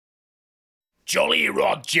Jolly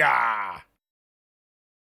Roger!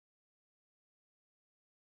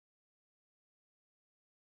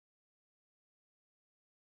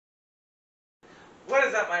 What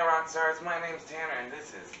is up, my rock stars? My name's Tanner, and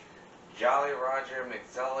this is Jolly Roger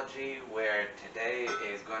Mixology, where today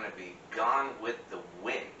is going to be Gone with the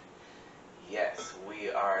Wind. Yes, we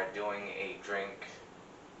are doing a drink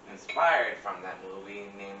inspired from that movie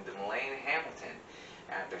named Melanie Hamilton.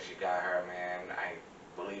 After she got her man, I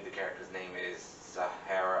believe the character's name is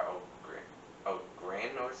Sahara O'Grin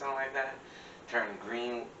or something like that, turned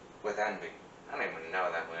green with envy. I don't even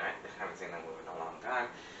know that movie. I haven't seen that movie in a long time.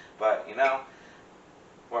 But, you know,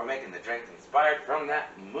 we're making the drink inspired from that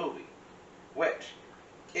movie, which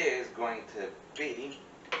is going to be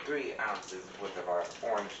 3 ounces worth of our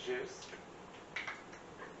orange juice,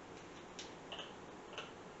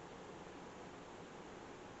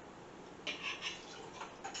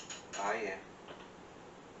 oh yeah,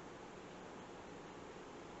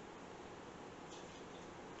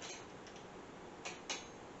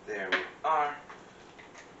 there we are,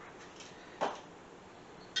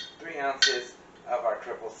 3 ounces of our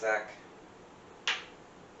triple sec,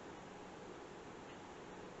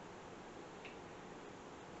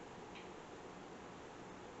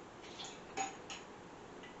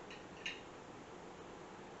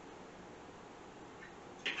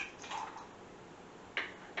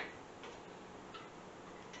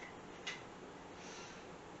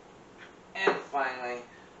 and finally,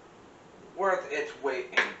 worth its weight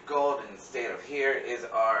in gold instead of here is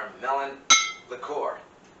our melon liqueur.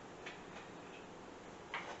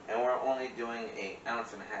 And we're only doing 1.5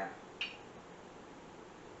 ounces.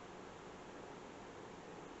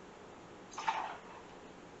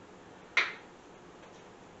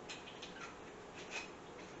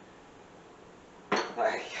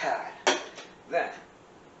 My God. Then,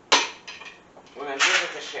 we're going to give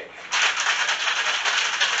it a shake.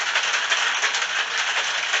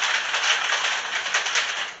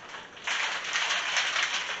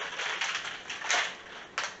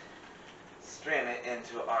 Strain it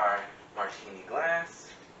into our martini glass.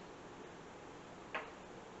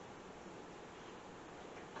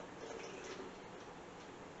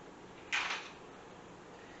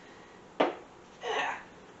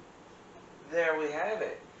 There we have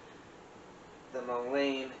it. The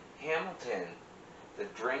Melanie Hamilton. The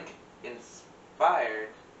drink inspired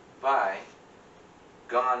by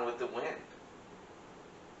Gone with the Wind.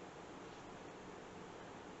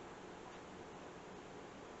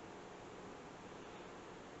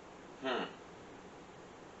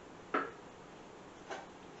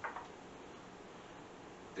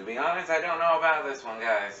 To be honest, I don't know about this one,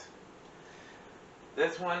 guys.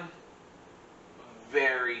 This one,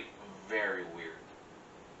 very, very weird.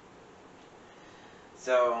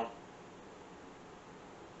 So,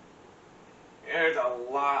 there's a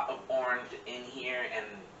lot of orange in here, and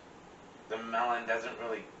the melon doesn't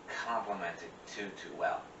really complement it too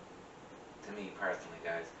well. To me personally,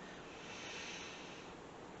 guys.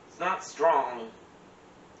 It's not strong.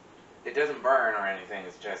 It doesn't burn or anything.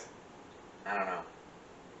 It's just, I don't know.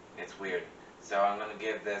 It's weird. So I'm going to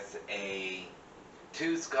give this a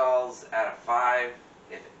 2 skulls out of 5,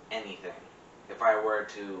 if anything. If I were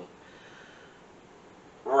to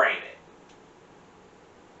rate it.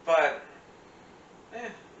 But,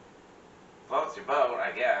 floats your boat,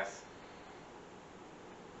 I guess.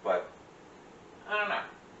 But, I don't know.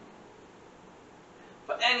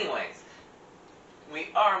 But anyways, we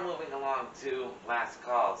are moving along to last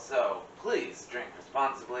call, so please drink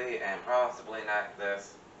responsibly and possibly not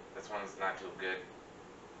this. This one's not too good,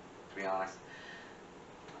 to be honest.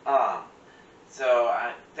 So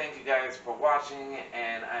I thank you guys for watching,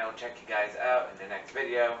 and I will check you guys out in the next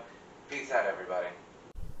video. Peace out, everybody.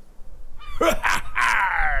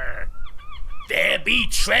 There be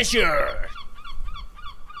treasure!